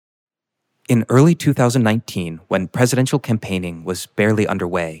In early 2019, when presidential campaigning was barely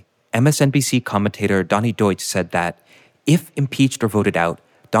underway, MSNBC commentator Donny Deutsch said that if impeached or voted out,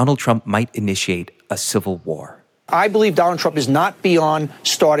 Donald Trump might initiate a civil war. I believe Donald Trump is not beyond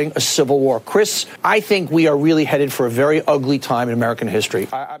starting a civil war. Chris, I think we are really headed for a very ugly time in American history.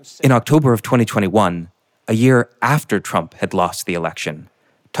 In October of 2021, a year after Trump had lost the election,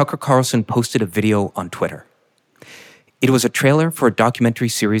 Tucker Carlson posted a video on Twitter. It was a trailer for a documentary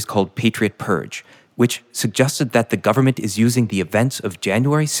series called Patriot Purge, which suggested that the government is using the events of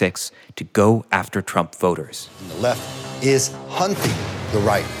January 6th to go after Trump voters. The left is hunting the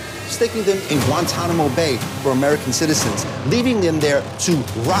right, sticking them in Guantanamo Bay for American citizens, leaving them there to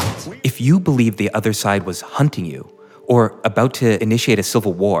rot. If you believe the other side was hunting you or about to initiate a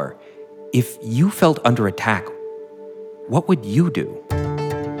civil war, if you felt under attack, what would you do?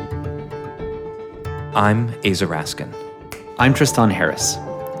 I'm Aza Raskin. I'm Tristan Harris.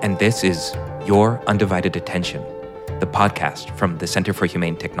 And this is Your Undivided Attention, the podcast from the Center for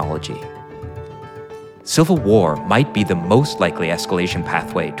Humane Technology. Civil war might be the most likely escalation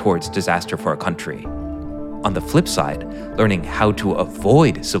pathway towards disaster for a country. On the flip side, learning how to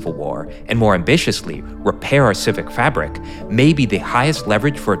avoid civil war and, more ambitiously, repair our civic fabric may be the highest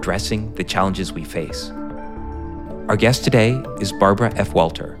leverage for addressing the challenges we face. Our guest today is Barbara F.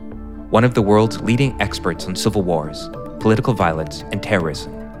 Walter, one of the world's leading experts on civil wars, political violence, and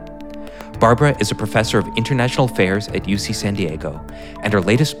terrorism. Barbara is a professor of international affairs at UC San Diego, and her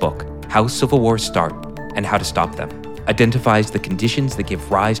latest book, How Civil Wars Start and How to Stop Them, identifies the conditions that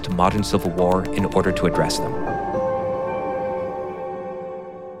give rise to modern civil war in order to address them.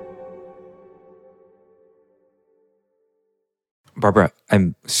 Barbara,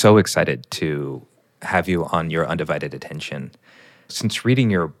 I'm so excited to have you on Your Undivided Attention. Since reading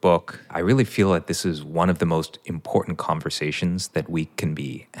your book, I really feel that this is one of the most important conversations that we can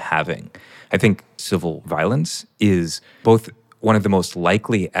be having. I think civil violence is both one of the most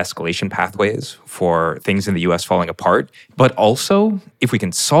likely escalation pathways for things in the U.S. falling apart, but also, if we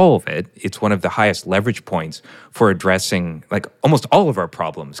can solve it, it's one of the highest leverage points for addressing almost all of our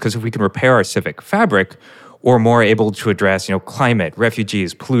problems. Because if we can repair our civic fabric, we're more able to address, climate,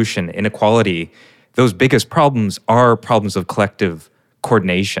 refugees, pollution, inequality. Those biggest problems are problems of collective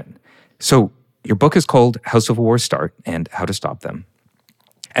coordination. So your book is called How Civil Wars Start and How to Stop Them.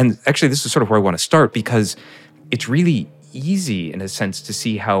 And actually, this is sort of where I want to start because it's really easy, in a sense, to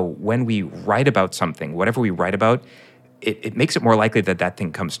see how when we write about something, whatever we write about, it makes it more likely that that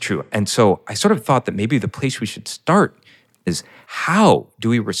thing comes true. And so I sort of thought that maybe the place we should start is how do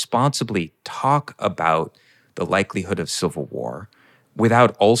we responsibly talk about the likelihood of civil war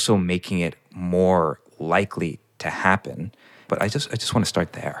without also making it more likely to happen. But I just want to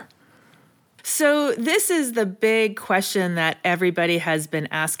start there. So this is the big question that everybody has been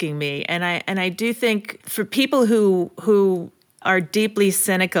asking me. And I do think for people who are deeply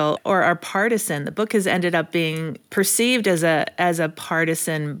cynical or are partisan, the book has ended up being perceived as a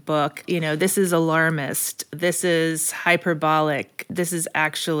partisan book. This is alarmist. This is hyperbolic. This is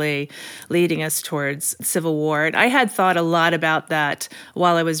actually leading us towards civil war. And I had thought a lot about that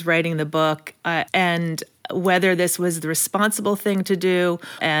while I was writing the book, and whether this was the responsible thing to do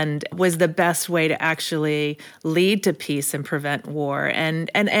and was the best way to actually lead to peace and prevent war.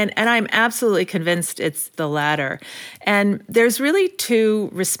 And I'm absolutely convinced it's the latter. And there's really two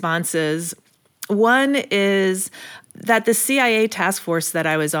responses. One is that the CIA task force that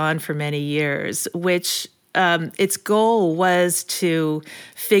I was on for many years, which its goal was to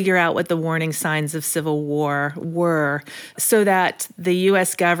figure out what the warning signs of civil war were so that the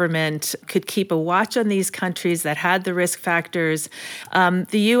U.S. government could keep a watch on these countries that had the risk factors. The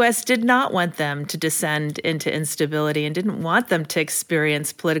U.S. did not want them to descend into instability and didn't want them to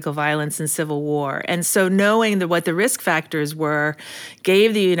experience political violence and civil war. And so knowing what the risk factors were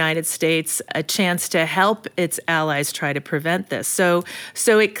gave the United States a chance to help its allies try to prevent this. So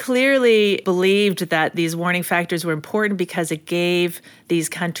it clearly believed that these warning factors were important because it gave these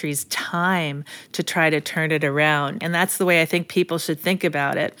countries time to try to turn it around. And that's the way I think people should think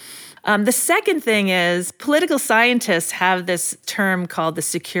about it. The second thing is political scientists have this term called the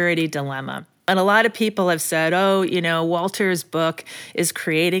security dilemma. And a lot of people have said, Walter's book is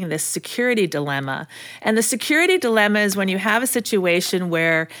creating this security dilemma. And the security dilemma is when you have a situation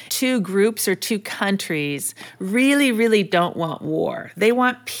where two groups or two countries really, really don't want war. They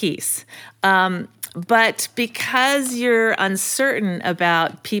want peace. But because you're uncertain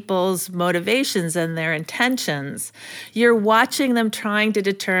about people's motivations and their intentions, you're watching them trying to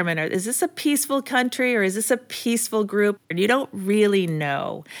determine, is this a peaceful country or is this a peaceful group? And you don't really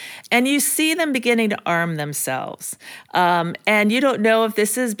know. And you see them beginning to arm themselves. And you don't know if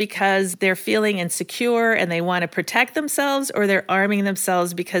this is because they're feeling insecure and they want to protect themselves, or they're arming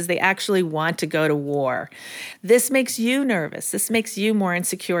themselves because they actually want to go to war. This makes you nervous. This makes you more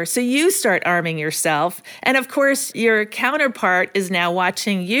insecure. So you start arming yourself. And of course, your counterpart is now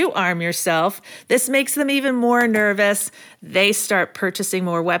watching you arm yourself. This makes them even more nervous. They start purchasing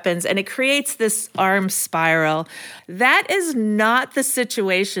more weapons, and it creates this arms spiral. That is not the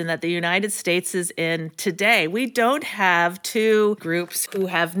situation that the United States is in today. We don't have two groups who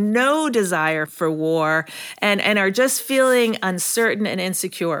have no desire for war and are just feeling uncertain and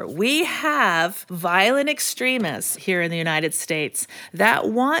insecure. We have violent extremists here in the United States that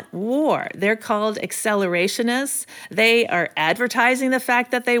want war. They're called accelerationists. They are advertising the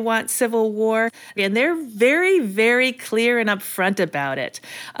fact that they want civil war, and they're very, very clear and upfront about it.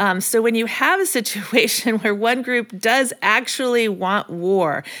 So when you have a situation where one group does actually want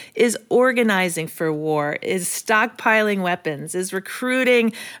war, is organizing for war, is stockpiling weapons, is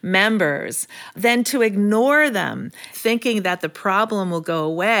recruiting members, then to ignore them, thinking that the problem will go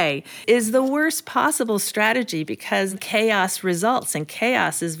away, is the worst possible strategy, because chaos results, and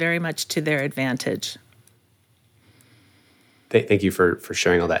chaos is very much to their advantage. Thank you for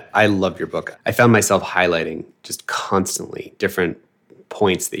sharing all that. I loved your book. I found myself highlighting just constantly different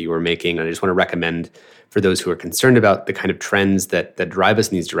points that you were making. And I just want to recommend for those who are concerned about the kind of trends that drive us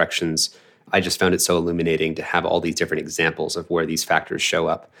in these directions. I just found it so illuminating to have all these different examples of where these factors show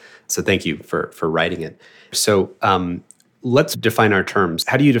up. So thank you for writing it. So let's define our terms.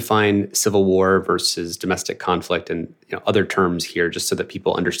 How do you define civil war versus domestic conflict and other terms here, just so that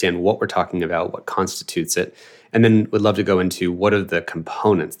people understand what we're talking about, what constitutes it? And then would love to go into what are the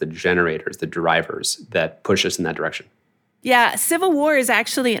components, the generators, the drivers that push us in that direction. Yeah, civil war is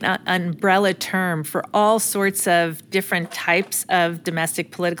actually an umbrella term for all sorts of different types of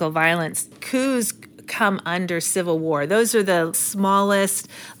domestic political violence. Coups come under civil war. Those are the smallest,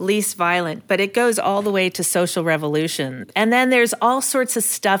 least violent, but it goes all the way to social revolution. And then there's all sorts of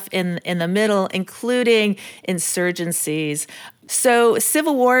stuff in the middle, including insurgencies. So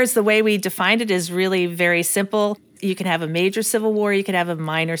civil war, is the way we defined it, is really very simple. You can have a major civil war, you can have a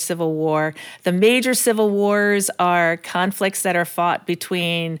minor civil war. The major civil wars are conflicts that are fought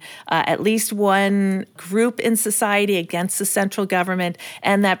between at least one group in society against the central government,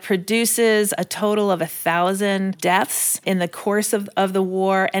 and that produces a total of 1,000 deaths in the course of the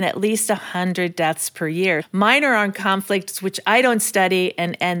war, and at least 100 deaths per year. Minor armed conflicts, which I don't study,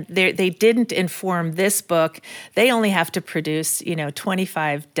 and they didn't inform this book, they only have to produce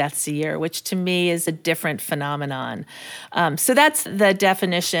 25 deaths a year, which to me is a different phenomenon. So that's the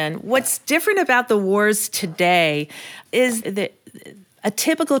definition. What's different about the wars today is that a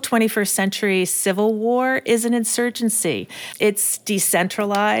typical 21st century civil war is an insurgency. It's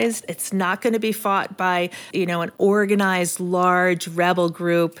decentralized. It's not going to be fought by, an organized, large rebel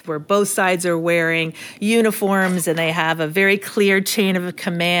group where both sides are wearing uniforms and they have a very clear chain of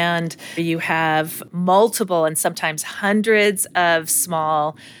command. You have multiple and sometimes hundreds of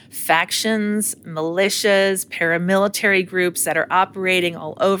small factions, militias, paramilitary groups that are operating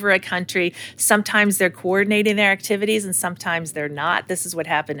all over a country. Sometimes they're coordinating their activities and sometimes they're not. This is what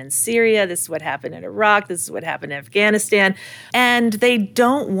happened in Syria. This is what happened in Iraq. This is what happened in Afghanistan. And they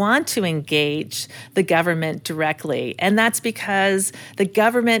don't want to engage the government directly. And that's because the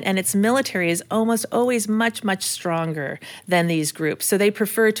government and its military is almost always much, much stronger than these groups. So they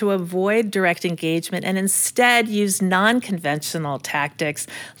prefer to avoid direct engagement and instead use non-conventional tactics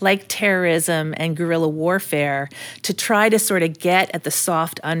like terrorism and guerrilla warfare to try to sort of get at the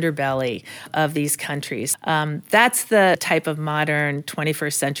soft underbelly of these countries. That's the type of modern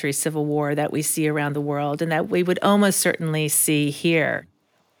 21st century civil war that we see around the world and that we would almost certainly see here.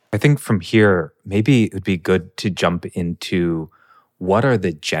 I think from here, maybe it would be good to jump into what are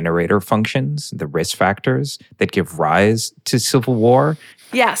the generator functions, the risk factors that give rise to civil war?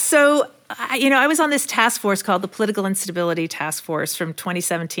 Yeah, so I was on this task force called the Political Instability Task Force from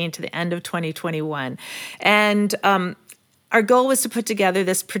 2017 to the end of 2021. And our goal was to put together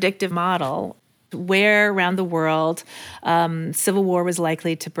this predictive model where around the world civil war was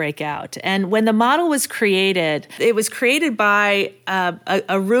likely to break out. And when the model was created, it was created by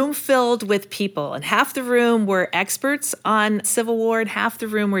a room filled with people. And half the room were experts on civil war and half the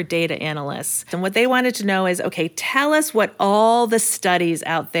room were data analysts. And what they wanted to know is, okay, tell us what all the studies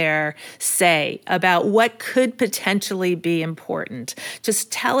out there say about what could potentially be important.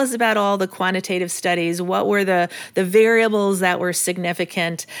 Just tell us about all the quantitative studies. What were the variables that were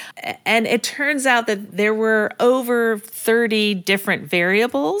significant? And it turns out that there were over 30 different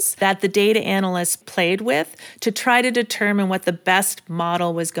variables that the data analysts played with to try to determine what the best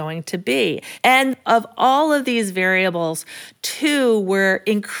model was going to be. And of all of these variables, 2 were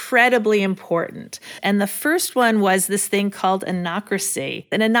incredibly important. And the first one was this thing called anocracy.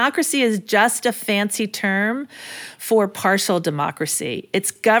 And anocracy is just a fancy term for partial democracy.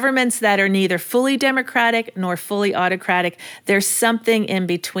 It's governments that are neither fully democratic nor fully autocratic. There's something in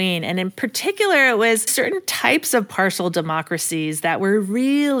between. And in particular, it was certain types of partial democracies that were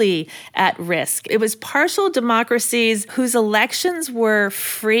really at risk. It was partial democracies whose elections were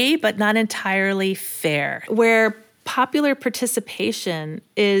free but not entirely fair, where popular participation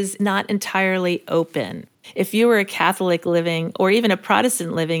is not entirely open. If you were a Catholic living or even a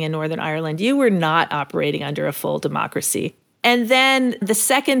Protestant living in Northern Ireland, you were not operating under a full democracy. And then the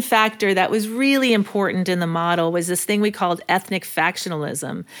second factor that was really important in the model was this thing we called ethnic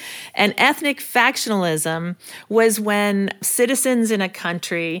factionalism. And ethnic factionalism was when citizens in a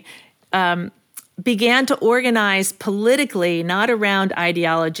country began to organize politically, not around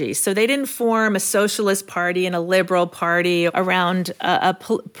ideology. So they didn't form a socialist party and a liberal party around a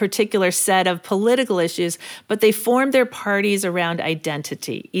particular set of political issues, but they formed their parties around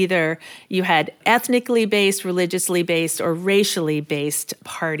identity. Either you had ethnically based, religiously based, or racially based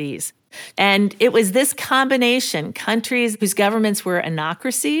parties. And it was this combination, countries whose governments were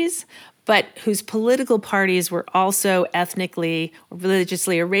anocracies, but whose political parties were also ethnically,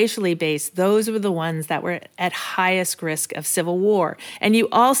 religiously, or racially based, those were the ones that were at highest risk of civil war. And you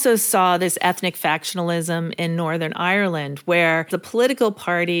also saw this ethnic factionalism in Northern Ireland, where the political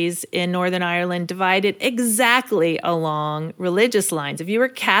parties in Northern Ireland divided exactly along religious lines. If you were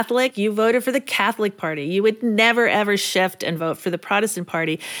Catholic, you voted for the Catholic Party. You would never, ever shift and vote for the Protestant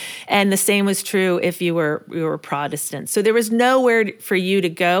Party. And the same was true if you were Protestant. So there was nowhere for you to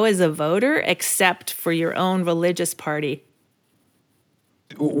go as a voter except for your own religious party.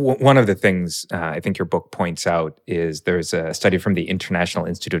 One of the things I think your book points out is there's a study from the International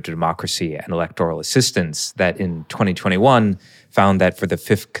Institute of Democracy and Electoral Assistance that in 2021 found that for the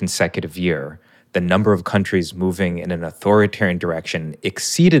 5th consecutive year, the number of countries moving in an authoritarian direction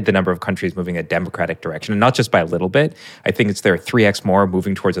exceeded the number of countries moving in a democratic direction, and not just by a little bit. I think there are 3x more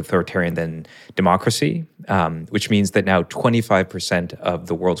moving towards authoritarian than democracy, which means that now 25% of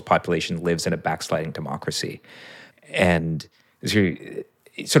the world's population lives in a backsliding democracy. And as you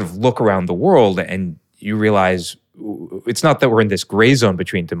sort of look around the world and you realize it's not that we're in this gray zone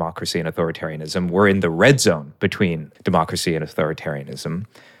between democracy and authoritarianism. We're in the red zone between democracy and authoritarianism.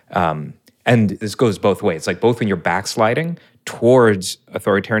 And this goes both ways, like both when you're backsliding towards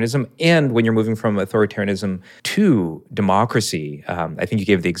authoritarianism and when you're moving from authoritarianism to democracy. I think you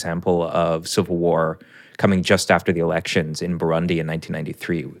gave the example of civil war coming just after the elections in Burundi in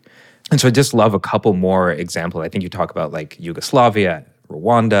 1993. And so I just love a couple more examples. I think you talk about like Yugoslavia,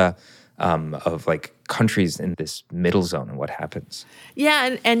 Rwanda, of like countries in this middle zone and what happens.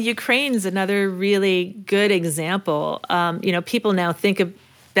 Yeah, and Ukraine's another really good example. People now think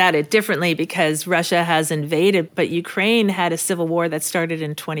about it differently because Russia has invaded, but Ukraine had a civil war that started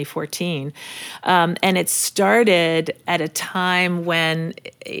in 2014. And it started at a time when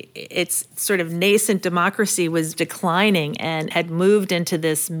its sort of nascent democracy was declining and had moved into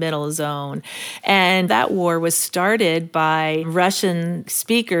this middle zone. And that war was started by Russian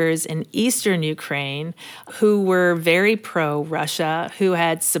speakers in eastern Ukraine who were very pro-Russia, who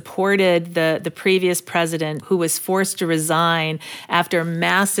had supported the previous president who was forced to resign after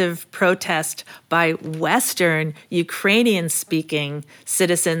massive protest by Western Ukrainian-speaking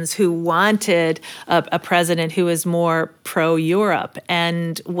citizens who wanted a president who was more pro-Europe.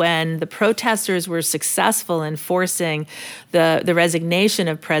 And when the protesters were successful in forcing the resignation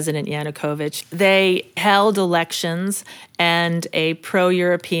of President Yanukovych, they held elections and a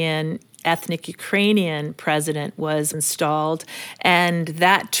pro-European ethnic Ukrainian president was installed. And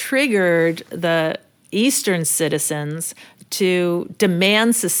that triggered the Eastern citizens to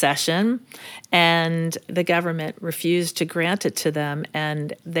demand secession, and the government refused to grant it to them,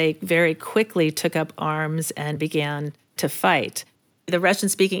 and they very quickly took up arms and began to fight. The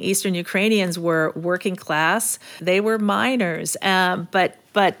Russian-speaking Eastern Ukrainians were working class. They were miners, but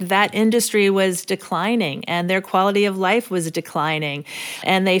but that industry was declining and their quality of life was declining.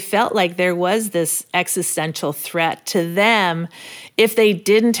 And they felt like there was this existential threat to them if they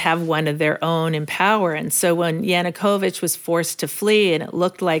didn't have one of their own in power. And so when Yanukovych was forced to flee and it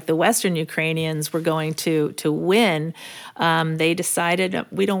looked like the Western Ukrainians were going to win, they decided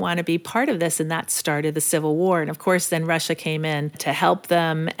we don't want to be part of this, and that started the civil war. And of course, then Russia came in to help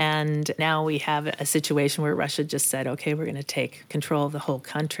them, and now we have a situation where Russia just said, okay, we're going to take control of the whole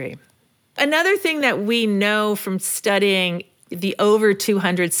country. Another thing that we know from studying the over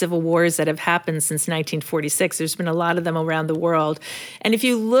 200 civil wars that have happened since 1946. There's been a lot of them around the world. And if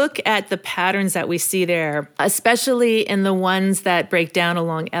you look at the patterns that we see there, especially in the ones that break down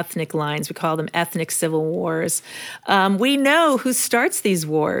along ethnic lines, we call them ethnic civil wars, we know who starts these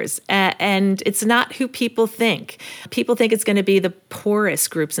wars. And it's not who people think. People think it's going to be the poorest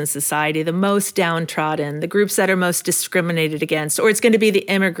groups in society, the most downtrodden, the groups that are most discriminated against, or it's going to be the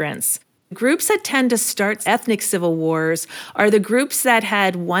immigrants. Groups that tend to start ethnic civil wars are the groups that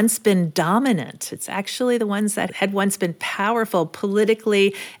had once been dominant. It's actually the ones that had once been powerful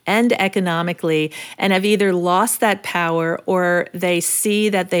politically and economically and have either lost that power or they see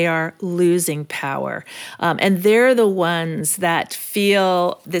that they are losing power. And they're the ones that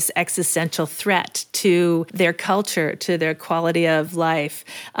feel this existential threat to their culture, to their quality of life.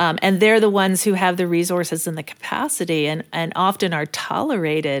 And they're the ones who have the resources and the capacity and often are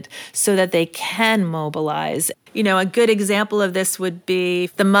tolerated so that they can mobilize. You know, a good example of this would be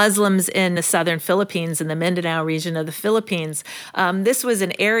the Muslims in the southern Philippines, in the Mindanao region of the Philippines. This was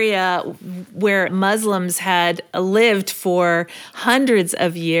an area where Muslims had lived for hundreds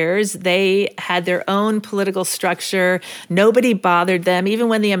of years. They had their own political structure. Nobody bothered them. Even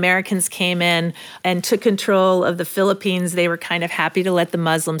when the Americans came in and took control of the Philippines, they were kind of happy to let the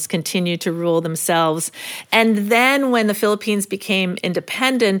Muslims continue to rule themselves. And then when the Philippines became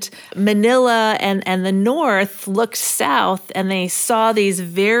independent, Manila and the North looked south and they saw these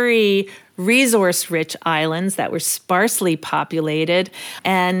very resource-rich islands that were sparsely populated,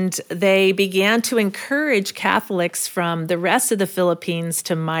 and they began to encourage Catholics from the rest of the Philippines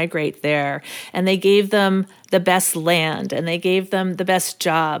to migrate there. And they gave them the best land and they gave them the best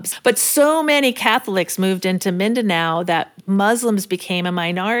jobs. But so many Catholics moved into Mindanao that Muslims became a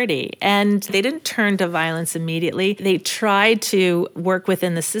minority, and they didn't turn to violence immediately. They tried to work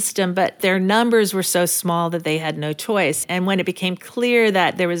within the system, but their numbers were so small that they had no choice. And when it became clear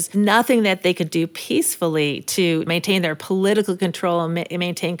that there was nothing that they could do peacefully to maintain their political control and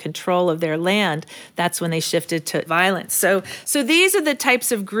maintain control of their land, that's when they shifted to violence. So these are the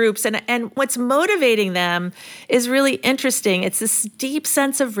types of groups, and what's motivating them is really interesting. It's this deep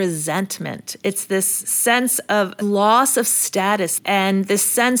sense of resentment. It's this sense of loss of status and this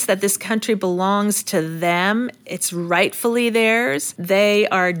sense that this country belongs to them. It's rightfully theirs. They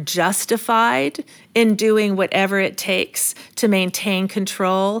are justified in doing whatever it takes to maintain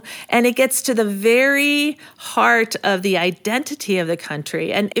control. And it gets to the very heart of the identity of the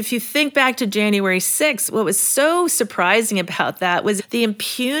country. And if you think back to January 6th, what was so surprising about that was the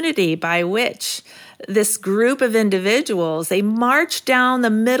impunity by which this group of individuals, they marched down the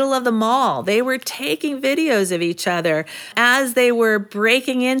middle of the mall. They were taking videos of each other as they were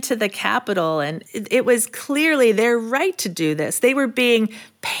breaking into the Capitol. And it was clearly their right to do this. They were being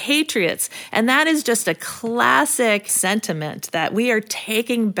patriots. And that is just a classic sentiment that we are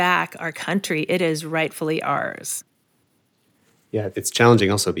taking back our country. It is rightfully ours. Yeah, it's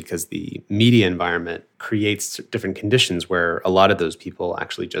challenging also because the media environment creates different conditions where a lot of those people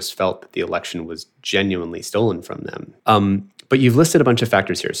actually just felt that the election was genuinely stolen from them. But you've listed a bunch of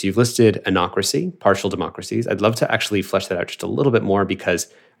factors here. So you've listed anocracy, partial democracies. I'd love to actually flesh that out just a little bit more because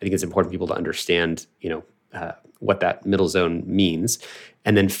I think it's important for people to understand, what that middle zone means.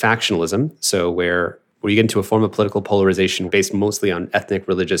 And then factionalism, so where you get into a form of political polarization based mostly on ethnic,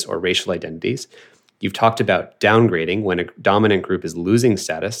 religious, or racial identities. You've talked about downgrading when a dominant group is losing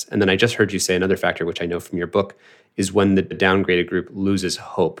status. And then I just heard you say another factor, which I know from your book, is when the downgraded group loses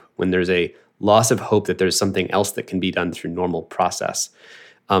hope, when there's a loss of hope that there's something else that can be done through normal process.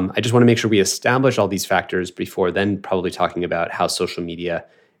 I just want to make sure we establish all these factors before then probably talking about how social media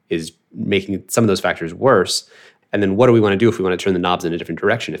is making some of those factors worse. And then what do we want to do if we want to turn the knobs in a different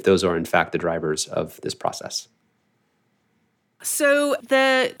direction, if those are in fact the drivers of this process? So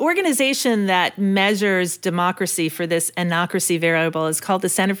the organization that measures democracy for this anocracy variable is called the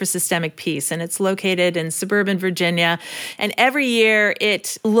Center for Systemic Peace, and it's located in suburban Virginia. And every year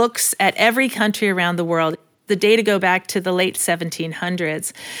it looks at every country around the world. The data go back to the late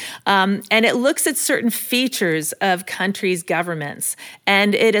 1700s. And it looks at certain features of countries' governments,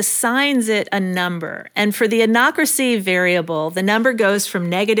 and it assigns it a number. And for the anocracy variable, the number goes from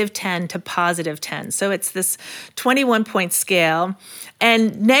 -10 to +10. So it's this 21-point scale.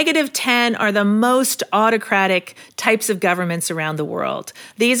 And -10 are the most autocratic types of governments around the world.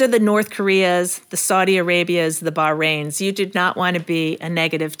 These are the North Koreas, the Saudi Arabias, the Bahrains. You do not want to be a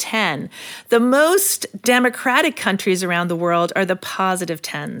 -10. The most democratic countries around the world are the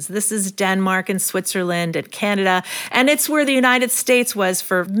 +10s. This is Denmark and Switzerland and Canada, and it's where the United States was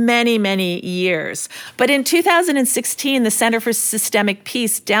for many, many years. But in 2016, the Center for Systemic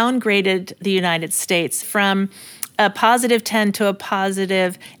Peace downgraded the United States from a +10 to a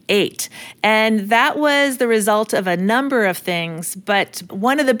 +8. And that was the result of a number of things. But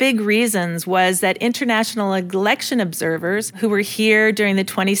one of the big reasons was that international election observers who were here during the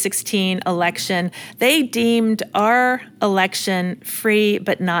 2016 election, they deemed our election free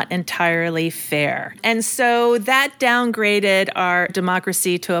but not entirely fair. And so that downgraded our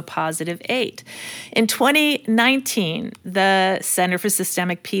democracy to a +8. In 2019, the Center for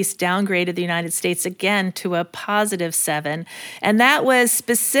Systemic Peace downgraded the United States again to a +7. And that was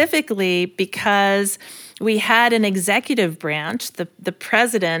specifically because we had an executive branch, the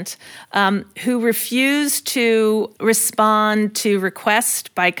president, who refused to respond to requests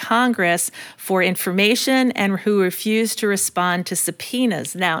by Congress for information and who refused to respond to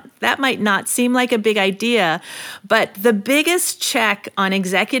subpoenas. Now, that might not seem like a big idea, but the biggest check on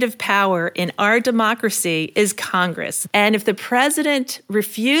executive power in our democracy is Congress. And if the president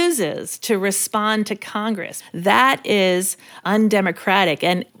refuses to respond to Congress, that is undemocratic.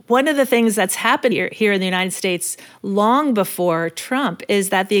 And one of the things that's happened here in the United States long before Trump is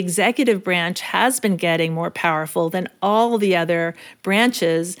that the executive branch has been getting more powerful than all the other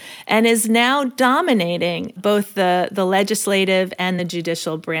branches and is now dominating both the legislative and the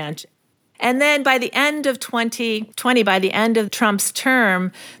judicial branch. And then by the end of 2020, by the end of Trump's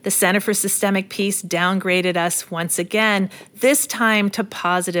term, the Center for Systemic Peace downgraded us once again, this time to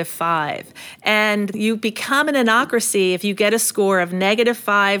 +5. And you become an anocracy if you get a score of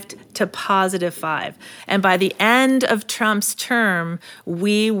 -5 to +5. And by the end of Trump's term,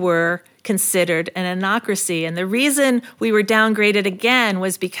 we were considered an anocracy. And the reason we were downgraded again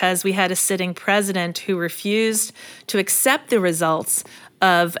was because we had a sitting president who refused to accept the results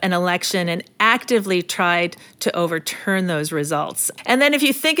of an election and actively tried to overturn those results. And then if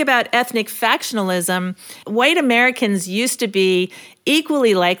you think about ethnic factionalism, white Americans used to be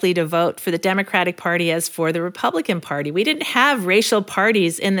equally likely to vote for the Democratic Party as for the Republican Party. We didn't have racial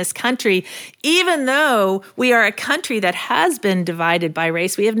parties in this country, even though we are a country that has been divided by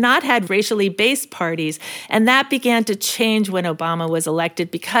race. We have not had racially based parties, and that began to change when Obama was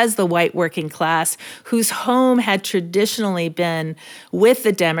elected because the white working class, whose home had traditionally been with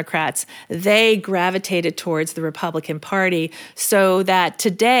the Democrats, they gravitated towards the Republican Party, so that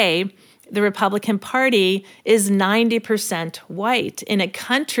today, the Republican Party is 90% white in a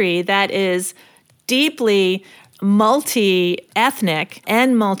country that is deeply multi-ethnic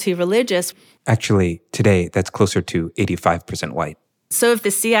and multi-religious. Actually, today, that's closer to 85% white. So if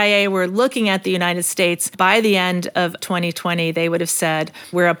the CIA were looking at the United States by the end of 2020, they would have said,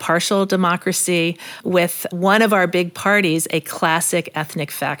 we're a partial democracy with one of our big parties, a classic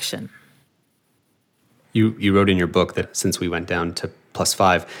ethnic faction. You wrote in your book that since we went down to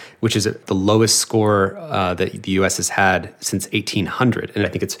 +5, which is the lowest score that the U.S. has had since 1800. And I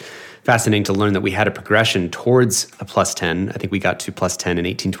think it's fascinating to learn that we had a progression towards a +10. I think we got to +10 in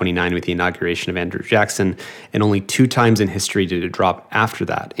 1829 with the inauguration of Andrew Jackson, and only 2 times in history did it drop after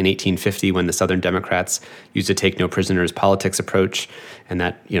that. In 1850, when the Southern Democrats used a take no prisoners politics approach, and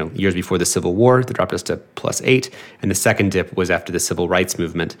that, years before the Civil War, they dropped us to +8. And the second dip was after the Civil Rights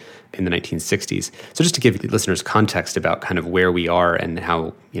Movement in the 1960s. So just to give listeners context about kind of where we are and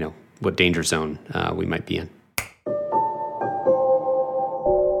how, what danger zone we might be in.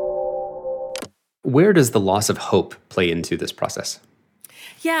 Where does the loss of hope play into this process?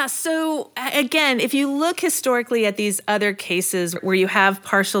 Yeah, so again, if you look historically at these other cases where you have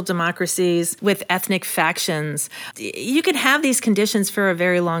partial democracies with ethnic factions, you can have these conditions for a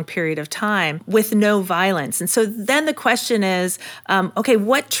very long period of time with no violence. And so then the question is,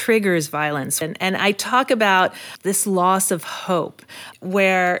 what triggers violence? And I talk about this loss of hope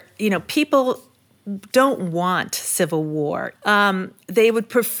where, people don't want civil war. They would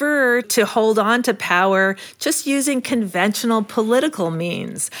prefer to hold on to power just using conventional political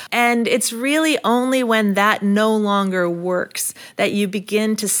means. And it's really only when that no longer works that you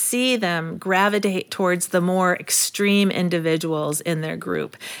begin to see them gravitate towards the more extreme individuals in their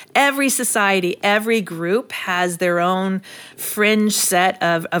group. Every society, every group has their own fringe set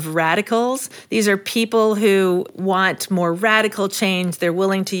of radicals. These are people who want more radical change. They're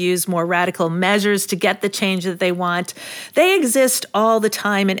willing to use more radical measures to get the change that they want. They exist all the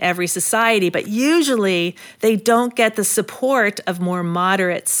time in every society, but usually they don't get the support of more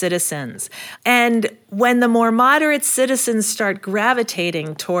moderate citizens. And when the more moderate citizens start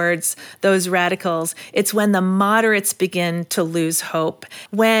gravitating towards those radicals, it's when the moderates begin to lose hope.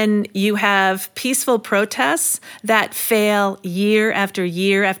 When you have peaceful protests that fail year after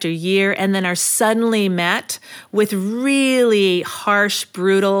year after year and then are suddenly met with really harsh,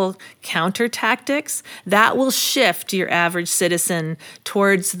 brutal counter tactics, that will shift your average citizen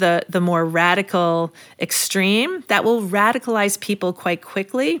towards the more radical extreme. That will radicalize people quite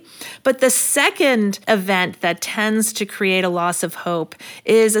quickly. But the second event that tends to create a loss of hope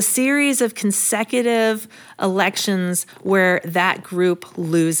is a series of consecutive elections where that group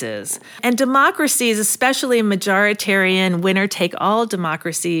loses. And democracies, especially majoritarian winner-take-all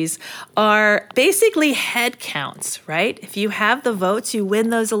democracies, are basically head counts, right? If you have the votes, you win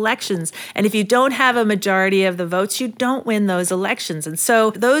those elections. And if you don't have a majority of the votes, you don't win those elections. And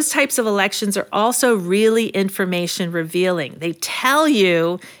so those types of elections are also really information revealing. They tell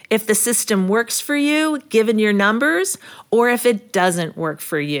you if the system works for you, given your numbers, or if it doesn't work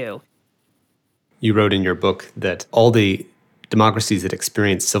for you. You wrote in your book that all the democracies that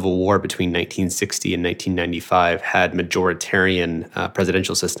experienced civil war between 1960 and 1995 had majoritarian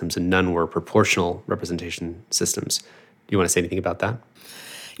presidential systems, and none were proportional representation systems. Do you want to say anything about that?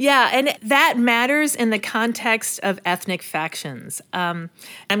 Yeah, and that matters in the context of ethnic factions. I'm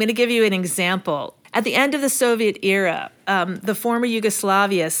going to give you an example. At the end of the Soviet era, the former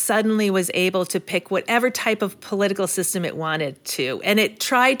Yugoslavia suddenly was able to pick whatever type of political system it wanted to. And it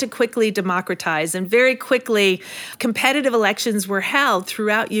tried to quickly democratize. And very quickly, competitive elections were held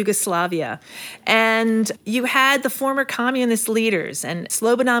throughout Yugoslavia. And you had the former communist leaders. And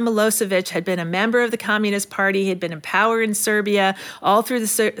Slobodan Milosevic had been a member of the Communist Party. He had been in power in Serbia all through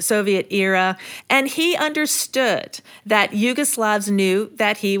the Soviet era. And he understood that Yugoslavs knew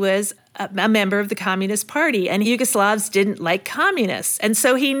that he was a member of the Communist Party, and Yugoslavs didn't like communists. And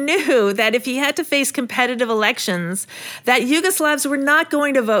so he knew that if he had to face competitive elections, that Yugoslavs were not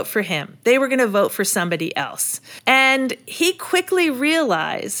going to vote for him. They were going to vote for somebody else. And he quickly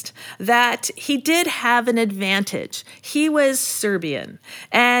realized that he did have an advantage. He was Serbian,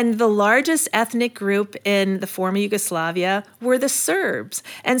 and the largest ethnic group in the former Yugoslavia were the Serbs.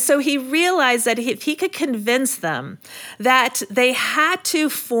 And so he realized that if he could convince them that they had to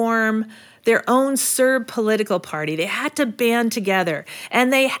form their own Serb political party. They had to band together,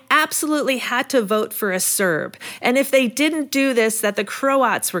 and they absolutely had to vote for a Serb. And if they didn't do this, that the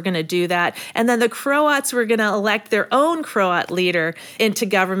Croats were going to do that, and then the Croats were going to elect their own Croat leader into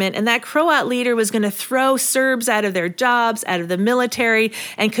government, and that Croat leader was going to throw Serbs out of their jobs, out of the military,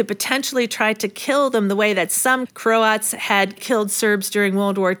 and could potentially try to kill them the way that some Croats had killed Serbs during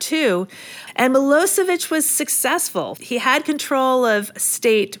World War II. And Milosevic was successful. He had control of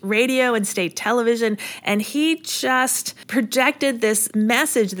state radio and state television, and he just projected this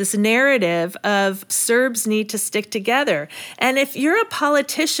message, this narrative of Serbs need to stick together. And if you're a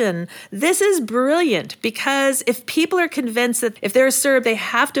politician, this is brilliant, because if people are convinced that if they're a Serb, they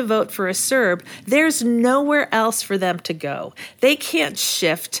have to vote for a Serb, there's nowhere else for them to go. They can't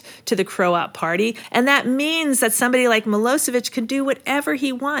shift to the Croat party, and that means that somebody like Milosevic can do whatever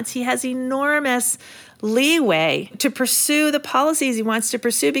he wants. He has enormous leeway to pursue the policies he wants to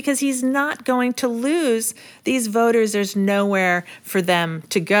pursue because he's not going to lose these voters. There's nowhere for them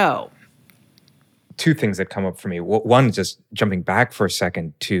to go. Two things that come up for me. One, just jumping back for a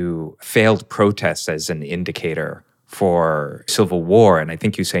second to failed protests as an indicator for civil war. And I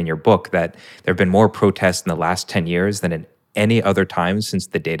think you say in your book that there have been more protests in the last 10 years than in any other time since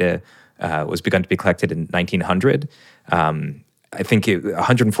the data was begun to be collected in 1900. I think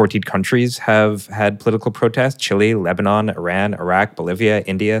 114 countries have had political protests: Chile, Lebanon, Iran, Iraq, Bolivia,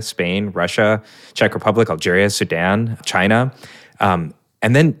 India, Spain, Russia, Czech Republic, Algeria, Sudan, China. And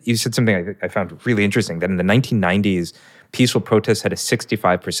then you said something I found really interesting, that in the 1990s, peaceful protests had a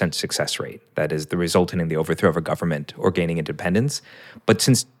 65% success rate. That is, the resulting in the overthrow of a government or gaining independence. But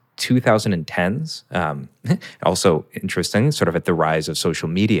since 2010s, also interesting, sort of at the rise of social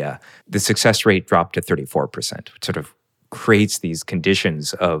media, the success rate dropped to 34%, which sort of creates these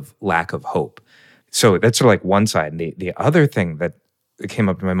conditions of lack of hope. So that's sort of like one side. And the other thing that came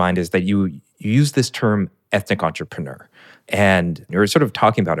up in my mind is that you use this term ethnic entrepreneur. And you're sort of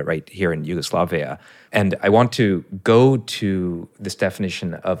talking about it right here in Yugoslavia. And I want to go to this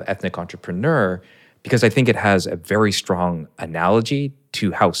definition of ethnic entrepreneur because I think it has a very strong analogy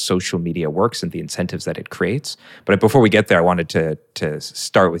to how social media works and the incentives that it creates. But before we get there, I wanted to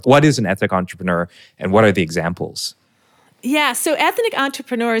start with what is an ethnic entrepreneur and what are the examples? Yeah, so ethnic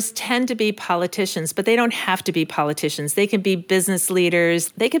entrepreneurs tend to be politicians, but they don't have to be politicians. They can be business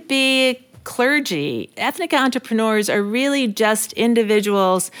leaders. They could be clergy. Ethnic entrepreneurs are really just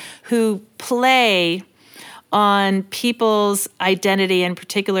individuals who play on people's identity, in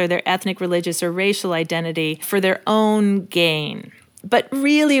particular their ethnic, religious, or racial identity, for their own gain. But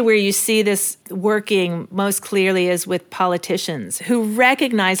really where you see this working most clearly is with politicians who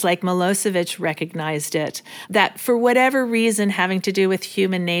recognize, like Milosevic recognized it, that for whatever reason having to do with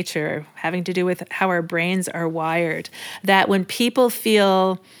human nature, having to do with how our brains are wired, that when people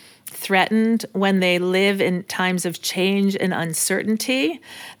feel threatened, when they live in times of change and uncertainty,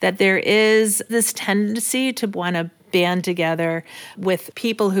 that there is this tendency to want to band together with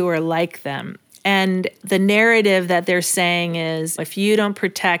people who are like them. And the narrative that they're saying is, if you don't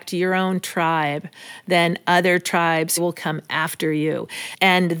protect your own tribe, then other tribes will come after you.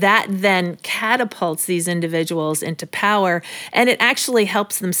 And that then catapults these individuals into power. And it actually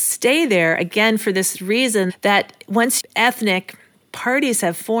helps them stay there, again, for this reason that once ethnic parties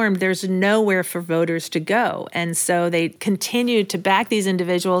have formed, there's nowhere for voters to go. And so they continue to back these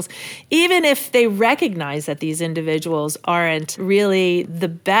individuals, even if they recognize that these individuals aren't really the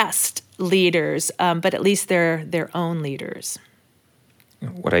best leaders, but at least they're their own leaders.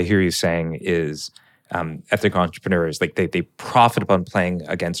 What I hear you saying is ethnic entrepreneurs, like they profit upon playing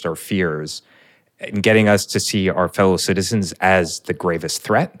against our fears and getting us to see our fellow citizens as the gravest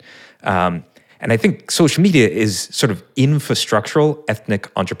threat. And I think social media is sort of infrastructural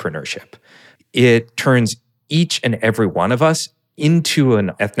ethnic entrepreneurship. It turns each and every one of us into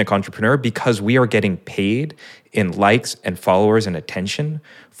an ethnic entrepreneur because we are getting paid in likes and followers and attention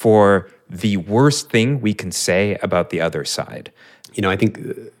for the worst thing we can say about the other side. You know, I think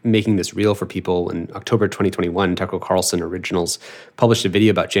making this real for people, in October 2021, Tucker Carlson Originals published a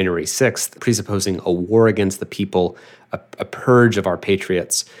video about January 6th, presupposing a war against the people, a purge of our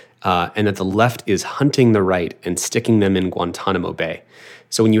patriots, and that the left is hunting the right and sticking them in Guantanamo Bay.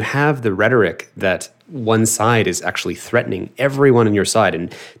 So when you have the rhetoric that one side is actually threatening everyone on your side,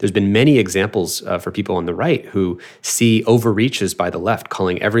 and there's been many examples for people on the right who see overreaches by the left,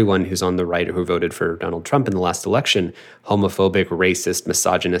 calling everyone who's on the right or who voted for Donald Trump in the last election homophobic, racist,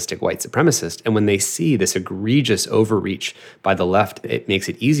 misogynistic, white supremacist. And when they see this egregious overreach by the left, it makes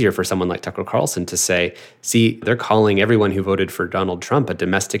it easier for someone like Tucker Carlson to say, see, they're calling everyone who voted for Donald Trump a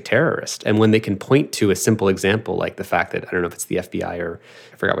domestic terrorist. And when they can point to a simple example like the fact that, I don't know if it's the FBI or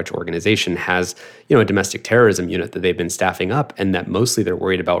I forgot which organization, has, you know, a domestic terrorism unit that they've been staffing up and that mostly they're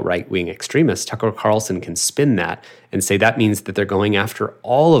worried about right-wing extremists, Tucker Carlson can spin that and say that means that they're going after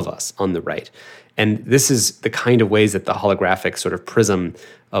all of us on the right. And this is the kind of ways that the holographic sort of prism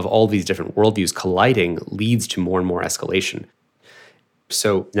of all these different worldviews colliding leads to more and more escalation.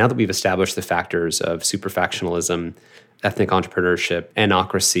 So now that we've established the factors of superfactionalism, ethnic entrepreneurship,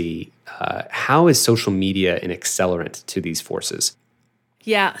 anocracy, how is social media an accelerant to these forces?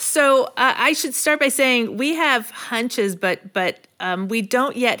 Yeah, so I should start by saying we have hunches, but we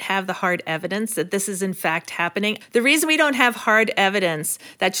don't yet have the hard evidence that this is in fact happening. The reason we don't have hard evidence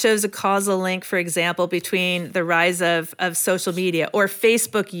that shows a causal link, for example, between the rise of social media or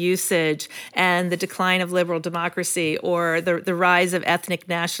Facebook usage and the decline of liberal democracy or the rise of ethnic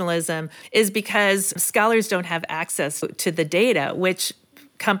nationalism is because scholars don't have access to the data, which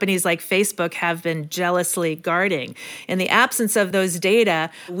companies like Facebook have been jealously guarding. In the absence of those data,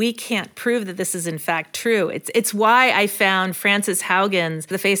 we can't prove that this is in fact true. It's why I found Frances Haugen's,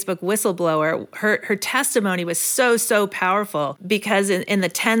 the Facebook whistleblower, her testimony was so powerful because in the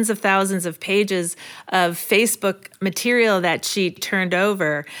tens of thousands of pages of Facebook material that she turned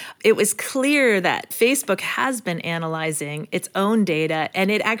over, it was clear that Facebook has been analyzing its own data and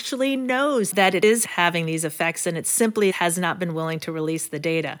it actually knows that it is having these effects and it simply has not been willing to release the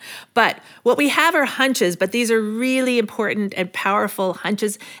data. But what we have are hunches, but these are really important and powerful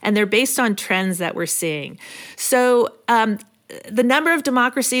hunches, and they're based on trends that we're seeing. So the number of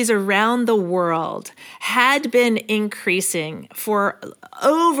democracies around the world had been increasing for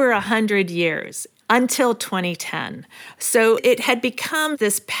over 100 years. Until 2010. So it had become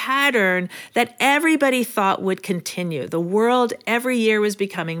this pattern that everybody thought would continue. The world every year was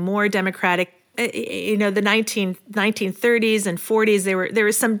becoming more democratic. The 1930s and 40s, there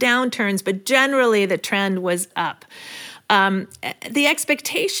were some downturns, but generally the trend was up. The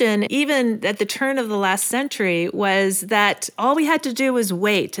expectation, even at the turn of the last century, was that all we had to do was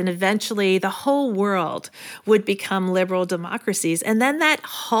wait, and eventually the whole world would become liberal democracies. And then that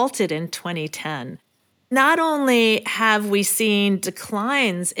halted in 2010. Not only have we seen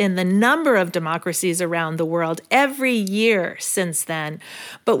declines in the number of democracies around the world every year since then,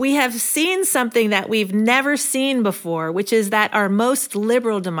 but we have seen something that we've never seen before, which is that our most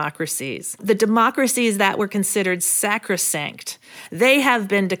liberal democracies, the democracies that were considered sacrosanct, they have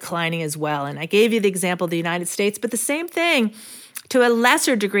been declining as well. And I gave you the example of the United States, but the same thing to a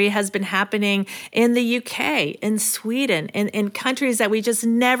lesser degree has been happening in the UK, in Sweden, in countries that we just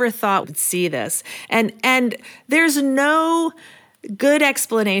never thought would see this. And there's no good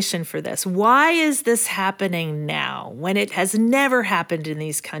explanation for this. Why is this happening now when it has never happened in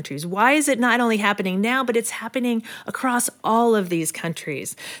these countries? Why is it not only happening now, but it's happening across all of these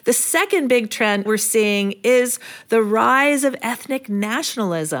countries? The second big trend we're seeing is the rise of ethnic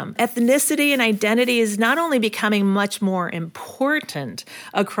nationalism. Ethnicity and identity is not only becoming much more important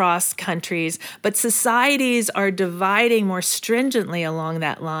across countries, but societies are dividing more stringently along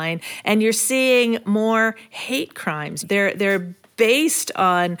that line, and you're seeing more hate crimes. They're based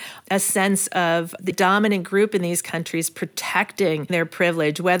on a sense of the dominant group in these countries protecting their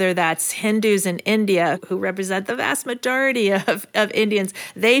privilege, whether that's Hindus in India, who represent the vast majority of Indians.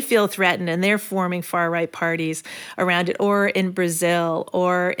 They feel threatened and they're forming far-right parties around it, or in Brazil,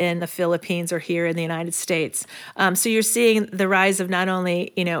 or in the Philippines, or here in the United States. So you're seeing the rise of not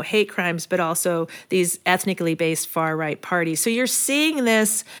only, hate crimes, but also these ethnically based far-right parties. So you're seeing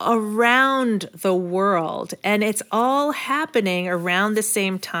this around the world, and it's all happening around the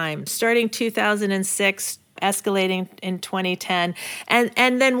same time, starting 2006, escalating in 2010.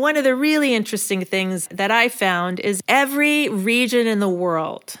 And then one of the really interesting things that I found is every region in the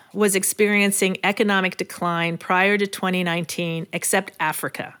world was experiencing economic decline prior to 2019, except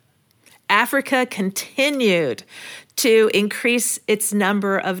Africa. Africa continued to increase its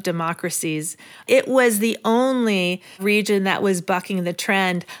number of democracies. It was the only region that was bucking the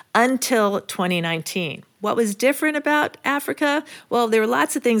trend until 2019. What was different about Africa? Well, there were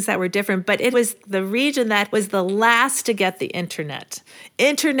lots of things that were different, but it was the region that was the last to get the internet.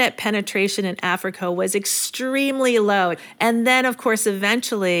 Internet penetration in Africa was extremely low. And then, of course,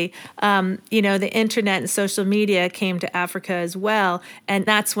 eventually, the internet and social media came to Africa as well. And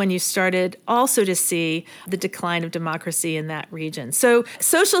that's when you started also to see the decline of democracy in that region. So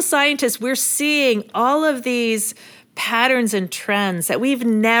social scientists, we're seeing all of these patterns and trends that we've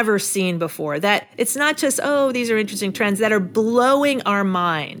never seen before, that it's not just, these are interesting trends that are blowing our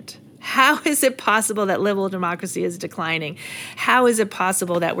mind. How is it possible that liberal democracy is declining? How is it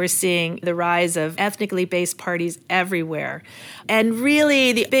possible that we're seeing the rise of ethnically based parties everywhere? And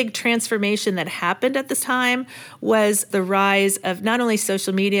really, the big transformation that happened at this time was the rise of not only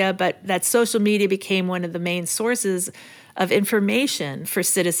social media, but that social media became one of the main sources of information for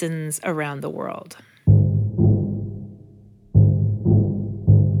citizens around the world.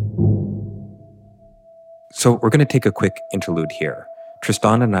 So we're going to take a quick interlude here.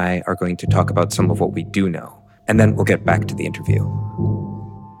 Tristan and I are going to talk about some of what we do know, and then we'll get back to the interview.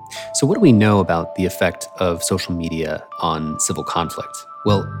 So what do we know about the effect of social media on civil conflict?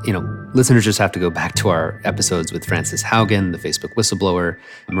 Well, listeners just have to go back to our episodes with Frances Haugen, the Facebook whistleblower,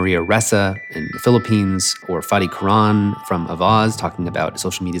 Maria Ressa in the Philippines, or Fadi Quran from Avaaz talking about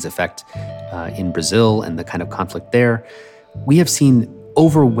social media's effect in Brazil and the kind of conflict there. We have seen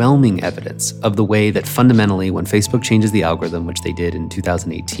overwhelming evidence of the way that fundamentally when Facebook changes the algorithm, which they did in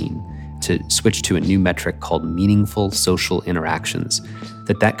 2018, to switch to a new metric called meaningful social interactions,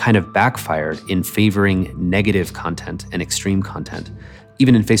 that kind of backfired in favoring negative content and extreme content.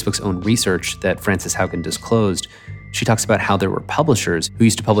 Even in Facebook's own research that Frances Haugen disclosed, she talks about how there were publishers who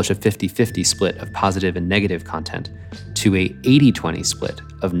used to publish a 50-50 split of positive and negative content to a 80-20 split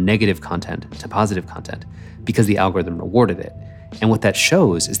of negative content to positive content because the algorithm rewarded it. And what that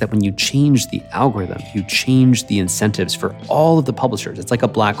shows is that when you change the algorithm, you change the incentives for all of the publishers. It's like a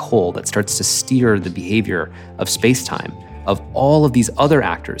black hole that starts to steer the behavior of space-time of all of these other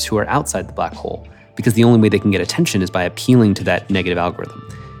actors who are outside the black hole, because the only way they can get attention is by appealing to that negative algorithm.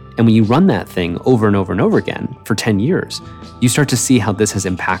 And when you run that thing over and over and over again for 10 years, you start to see how this has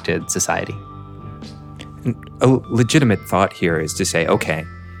impacted society. A legitimate thought here is to say, okay,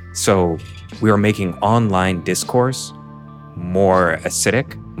 so we are making online discourse more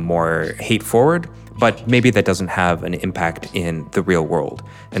acidic, more hate-forward, but maybe that doesn't have an impact in the real world.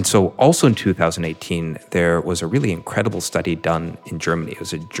 And so also in 2018, there was a really incredible study done in Germany. It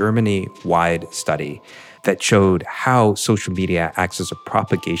was a Germany-wide study that showed how social media acts as a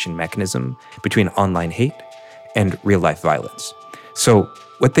propagation mechanism between online hate and real-life violence. So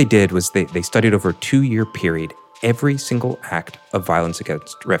what they did was they studied over a 2-year period every single act of violence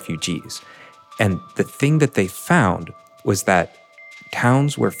against refugees. And the thing that they found was that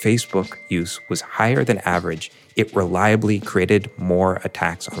towns where Facebook use was higher than average, it reliably created more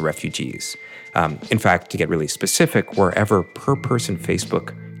attacks on refugees. In fact, to get really specific, wherever per-person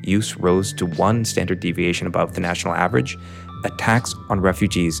Facebook use rose to 1 standard deviation above the national average, attacks on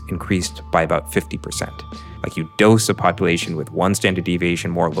refugees increased by about 50%. Like, you dose a population with 1 standard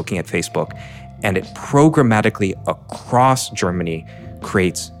deviation more looking at Facebook, and it programmatically across Germany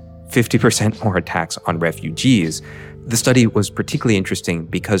creates 50% more attacks on refugees. The study was particularly interesting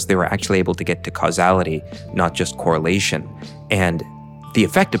because they were actually able to get to causality, not just correlation. And the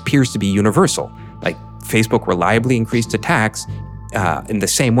effect appears to be universal. Like, Facebook reliably increased attacks in the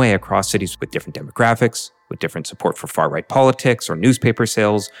same way across cities with different demographics, with different support for far-right politics or newspaper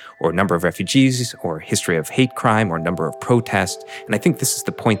sales or number of refugees or history of hate crime or number of protests. And I think this is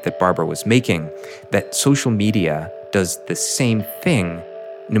the point that Barbara was making, that social media does the same thing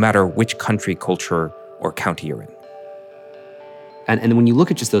no matter which country, culture, or county you're in. And when you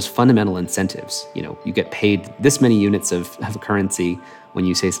look at just those fundamental incentives, you get paid this many units of currency when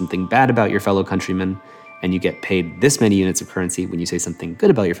you say something bad about your fellow countrymen, and you get paid this many units of currency when you say something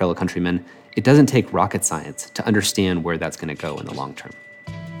good about your fellow countrymen. It doesn't take rocket science to understand where that's going to go in the long term.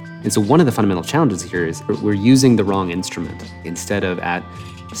 And so one of the fundamental challenges here is we're using the wrong instrument. Instead of at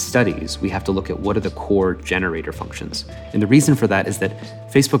studies, we have to look at what are the core generator functions. And the reason for that is that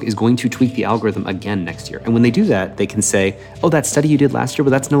Facebook is going to tweak the algorithm again next year. And when they do that, they can say, oh, that study you did last year,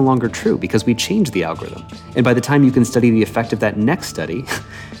 well, that's no longer true because we changed the algorithm. And by the time you can study the effect of that next study,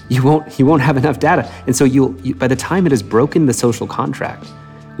 you won't have enough data. And so by the time it has broken the social contract,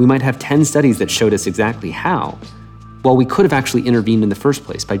 we might have 10 studies that showed us exactly how. Well, we could have actually intervened in the first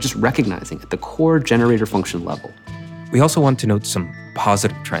place by just recognizing at the core generator function level. We also want to note some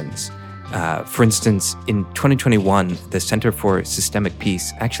positive trends. For instance, in 2021, the Center for Systemic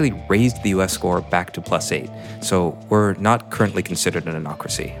Peace actually raised the US score back to +8. So we're not currently considered an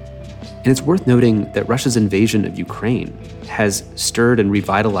autocracy. And it's worth noting that Russia's invasion of Ukraine has stirred and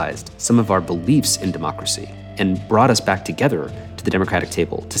revitalized some of our beliefs in democracy and brought us back together to the democratic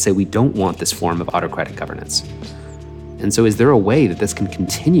table to say we don't want this form of autocratic governance. And so is there a way that this can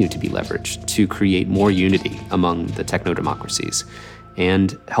continue to be leveraged to create more unity among the techno-democracies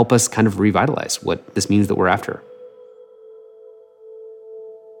and help us kind of revitalize what this means that we're after?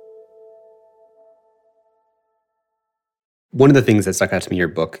 One of the things that stuck out to me in your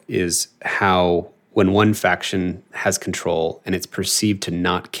book is how when one faction has control and it's perceived to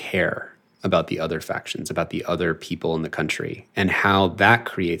not care about the other factions, about the other people in the country, and how that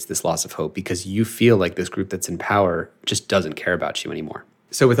creates this loss of hope because you feel like this group that's in power just doesn't care about you anymore.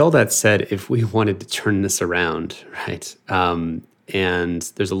 So with all that said, if we wanted to turn this around, right, and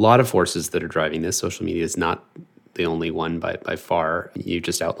there's a lot of forces that are driving this. Social media is not the only one by far. You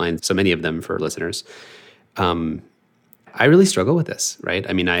just outlined so many of them for listeners. I really struggle with this, right?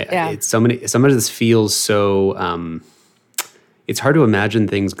 I mean, it's some of this feels so... it's hard to imagine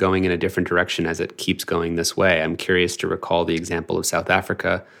things going in a different direction as it keeps going this way. I'm curious to recall the example of South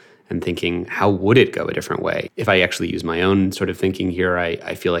Africa and thinking, how would it go a different way? If I actually use my own sort of thinking here,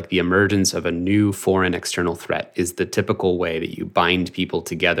 I feel like the emergence of a new foreign external threat is the typical way that you bind people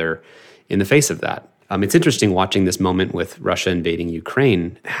together in the face of that. It's interesting watching this moment with Russia invading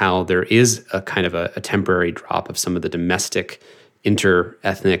Ukraine, how there is a kind of a temporary drop of some of the domestic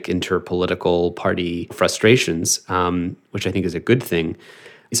inter-ethnic, inter-political party frustrations, which I think is a good thing.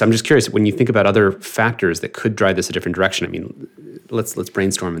 So I'm just curious, when you think about other factors that could drive this a different direction, I mean, let's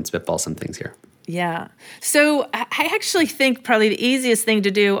brainstorm and spitball some things here. Yeah. So I actually think probably the easiest thing to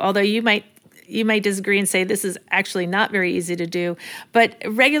do, although you might disagree and say this is actually not very easy to do, but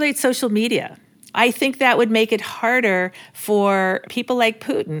regulate social media. I think that would make it harder for people like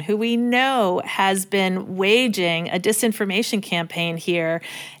Putin, who we know has been waging a disinformation campaign here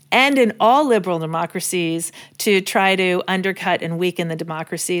and in all liberal democracies to try to undercut and weaken the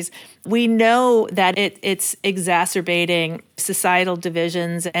democracies. We know that it's exacerbating societal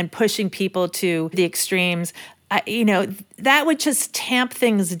divisions and pushing people to the extremes. That would just tamp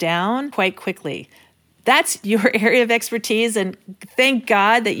things down quite quickly. That's your area of expertise, and thank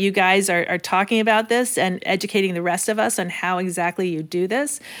God that you guys are talking about this and educating the rest of us on how exactly you do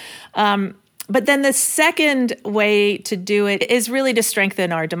this. But then the second way to do it is really to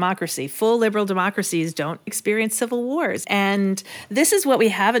strengthen our democracy. Full liberal democracies don't experience civil wars. And this is what we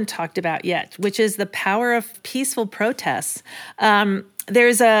haven't talked about yet, which is the power of peaceful protests.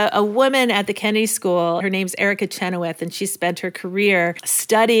 There's a woman at the Kennedy School, her name's Erica Chenoweth, and she spent her career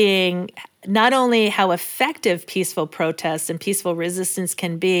studying not only how effective peaceful protests and peaceful resistance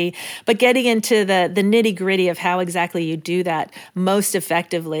can be, but getting into the nitty-gritty of how exactly you do that most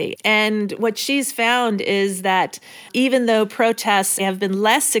effectively. And what she's found is that even though protests have been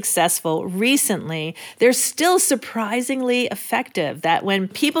less successful recently, they're still surprisingly effective. That when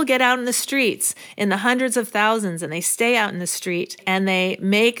people get out in the streets in the hundreds of thousands and they stay out in the street and they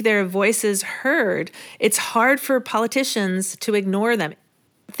make their voices heard, it's hard for politicians to ignore them.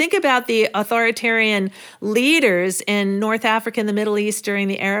 Think about the authoritarian leaders in North Africa and the Middle East during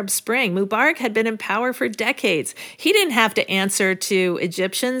the Arab Spring. Mubarak had been in power for decades. He didn't have to answer to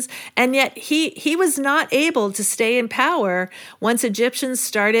Egyptians, and yet he was not able to stay in power once Egyptians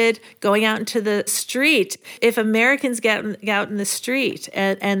started going out into the street. If Americans get out in the street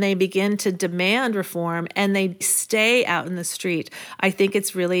and they begin to demand reform and they stay out in the street, I think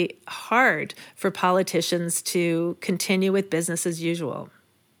it's really hard for politicians to continue with business as usual.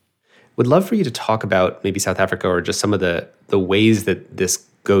 Would love for you to talk about maybe South Africa or just some of the ways that this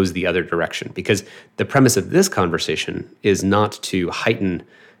goes the other direction, because the premise of this conversation is not to heighten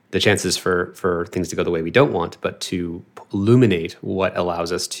the chances for things to go the way we don't want, but to illuminate what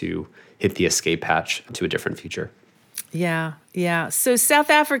allows us to hit the escape hatch to a different future. Yeah. So South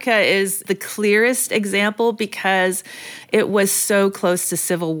Africa is the clearest example because it was so close to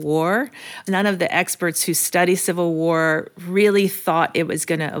civil war. None of the experts who study civil war really thought it was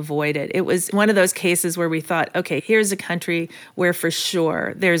going to avoid it. It was one of those cases where we thought, okay, here's a country where for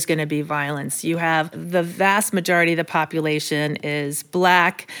sure there's going to be violence. You have the vast majority of the population is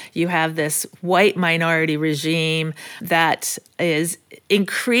Black. You have this white minority regime that is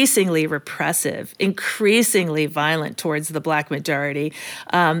increasingly repressive, increasingly violent towards the Black majority,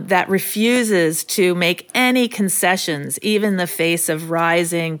 that refuses to make any concessions, even in the face of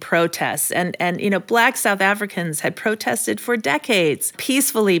rising protests. And Black South Africans had protested for decades,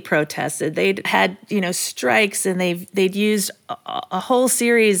 peacefully protested. They'd had, strikes, and they'd used a whole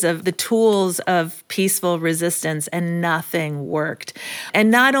series of the tools of peaceful resistance, and nothing worked.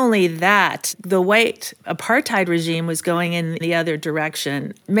 And not only that, the white apartheid regime was going in the other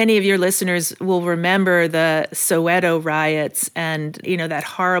direction. Many of your listeners will remember the Soweto riots and, that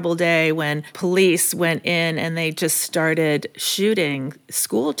horrible day when police went in and they just started shooting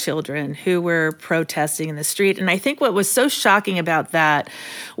school children who were protesting in the street. And I think what was so shocking about that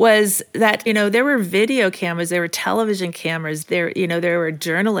was that, there were video cameras, there were television cameras, there were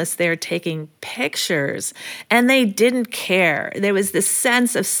journalists there taking pictures, and they didn't care. There was this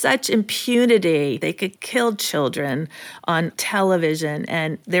sense of such impunity. They could kill children on television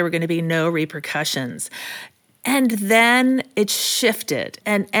and there were going to be no repercussions. And then it shifted,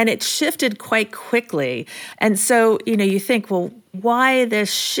 and it shifted quite quickly. And so, you think, well, why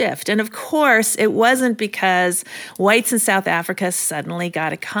this shift? And of course, it wasn't because whites in South Africa suddenly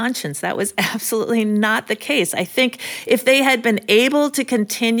got a conscience. That was absolutely not the case. I think if they had been able to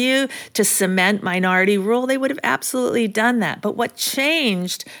continue to cement minority rule, they would have absolutely done that. But what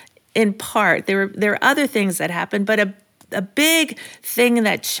changed, in part, there were other things that happened, but a big thing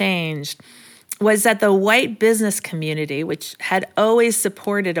that changed was that the white business community, which had always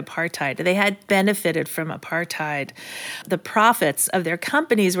supported apartheid, they had benefited from apartheid. The profits of their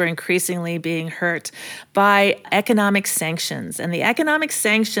companies were increasingly being hurt by economic sanctions. And the economic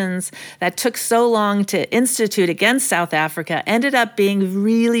sanctions that took so long to institute against South Africa ended up being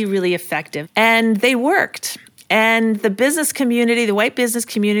really, really effective. And they worked. And the business community, the white business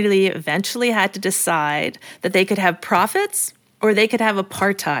community, eventually had to decide that they could have profits or they could have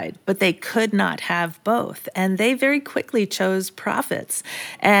apartheid, but they could not have both. And they very quickly chose profits.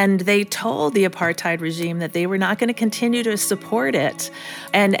 And they told the apartheid regime that they were not going to continue to support it.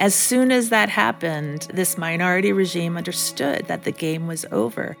 And as soon as that happened, this minority regime understood that the game was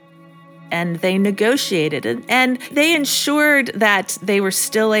over. And they negotiated, and they ensured that they were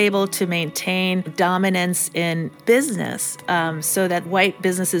still able to maintain dominance in business, so that white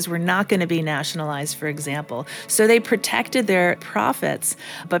businesses were not going to be nationalized, for example. So they protected their profits,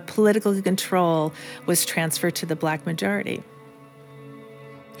 but political control was transferred to the Black majority.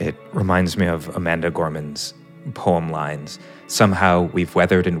 It reminds me of Amanda Gorman's poem lines. Somehow we've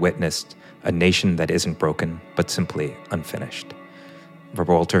weathered and witnessed a nation that isn't broken, but simply unfinished.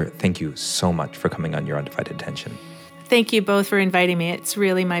 Barbara Walter, thank you so much for coming on Your Undivided Attention. Thank you both for inviting me. It's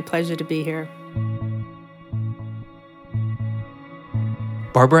really my pleasure to be here.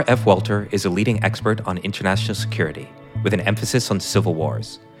 Barbara F. Walter is a leading expert on international security with an emphasis on civil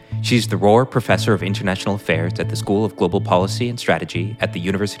wars. She's the Rohr Professor of International Affairs at the School of Global Policy and Strategy at the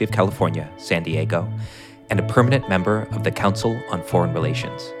University of California, San Diego, and a permanent member of the Council on Foreign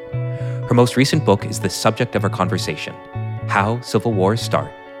Relations. Her most recent book is the subject of our conversation, How Civil Wars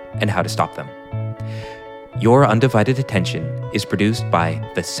Start and How to Stop Them. Your Undivided Attention is produced by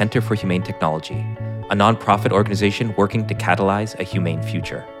the Center for Humane Technology, a nonprofit organization working to catalyze a humane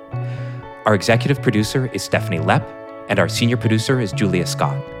future. Our executive producer is Stephanie Lepp, and our senior producer is Julia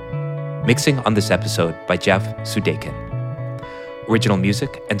Scott. Mixing on this episode by Jeff Sudekin. Original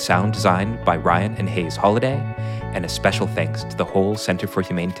music and sound design by Ryan and Hayes Holiday, and a special thanks to the whole Center for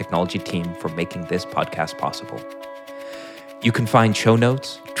Humane Technology team for making this podcast possible. You can find show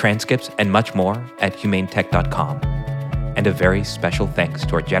notes, transcripts, and much more at humanetech.com. And a very special thanks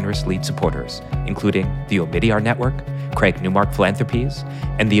to our generous lead supporters, including the Omidyar Network, Craig Newmark Philanthropies,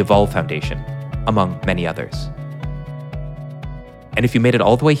 and the Evolve Foundation, among many others. And if you made it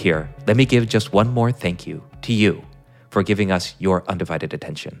all the way here, let me give just one more thank you to you for giving us your undivided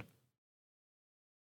attention.